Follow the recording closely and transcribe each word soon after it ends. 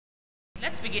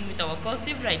let's begin with our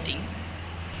cursive writing.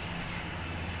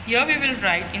 Here we will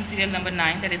write in serial number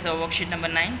 9, that is our worksheet number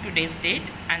 9, today's date,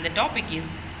 and the topic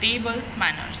is table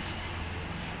manners.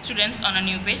 Students, on a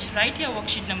new page, write here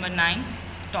worksheet number 9,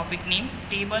 topic name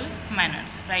table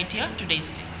manners. Write here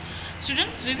today's date.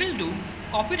 Students, we will do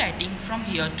copywriting from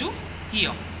here to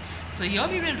here. So here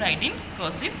we will write in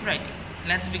cursive writing.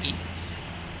 Let's begin.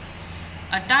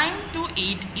 A time to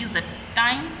eat is a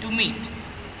time to meet.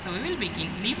 So we will begin,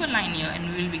 leave a line here and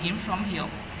we will begin from here.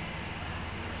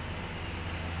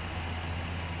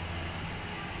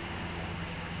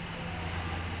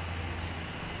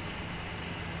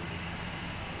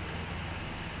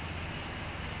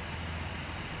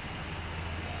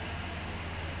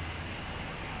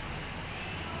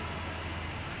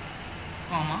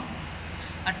 Comma,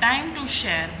 a time to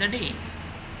share the day.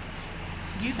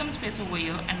 Give some space over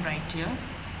here and write here.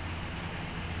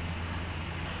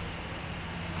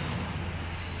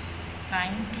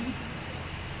 Time to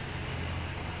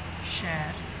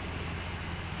share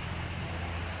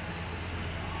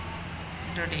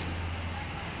the day.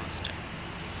 First step.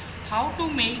 How to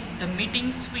make the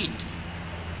meeting sweet.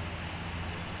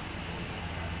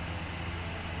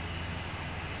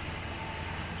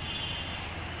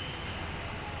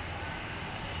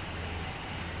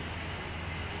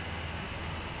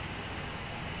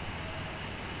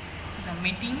 The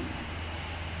meeting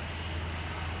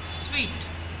sweet,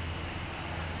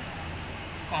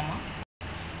 comma,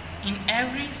 in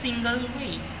every single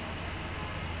way.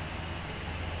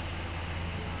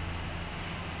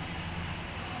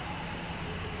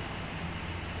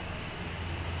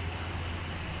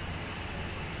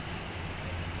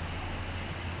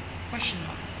 Question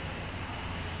mark.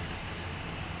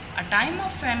 A time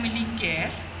of family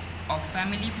care, of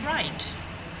family pride.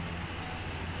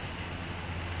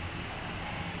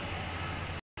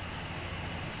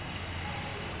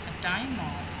 Time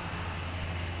of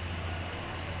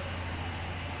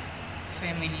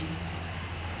family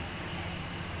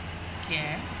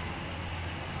care,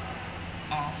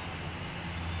 of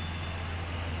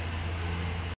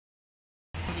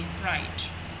family pride,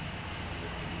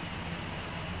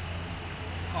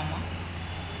 comma,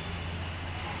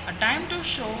 a time to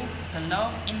show the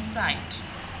love inside.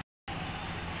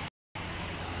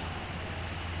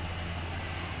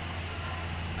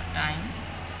 A time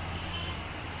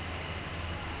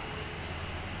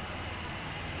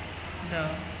the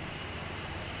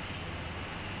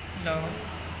love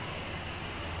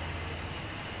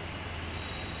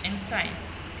inside,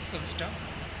 full stop.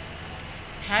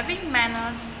 Having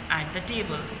manners at the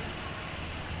table.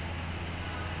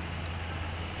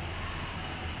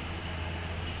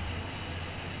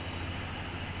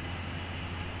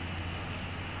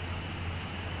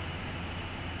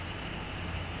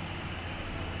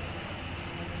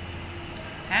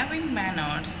 Having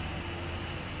manners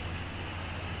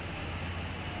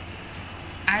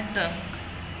at the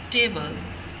table,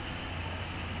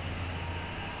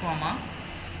 comma,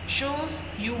 shows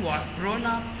you are grown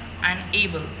up and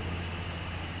able.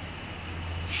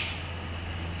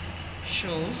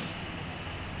 Shows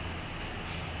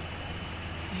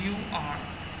you are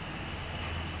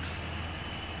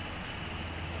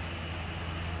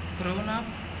grown up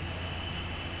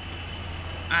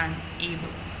and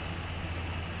able.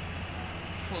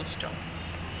 Full stop.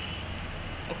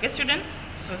 Okay students,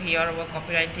 so here our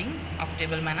copywriting of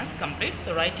table manners complete.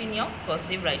 So write in your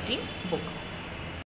cursive writing book.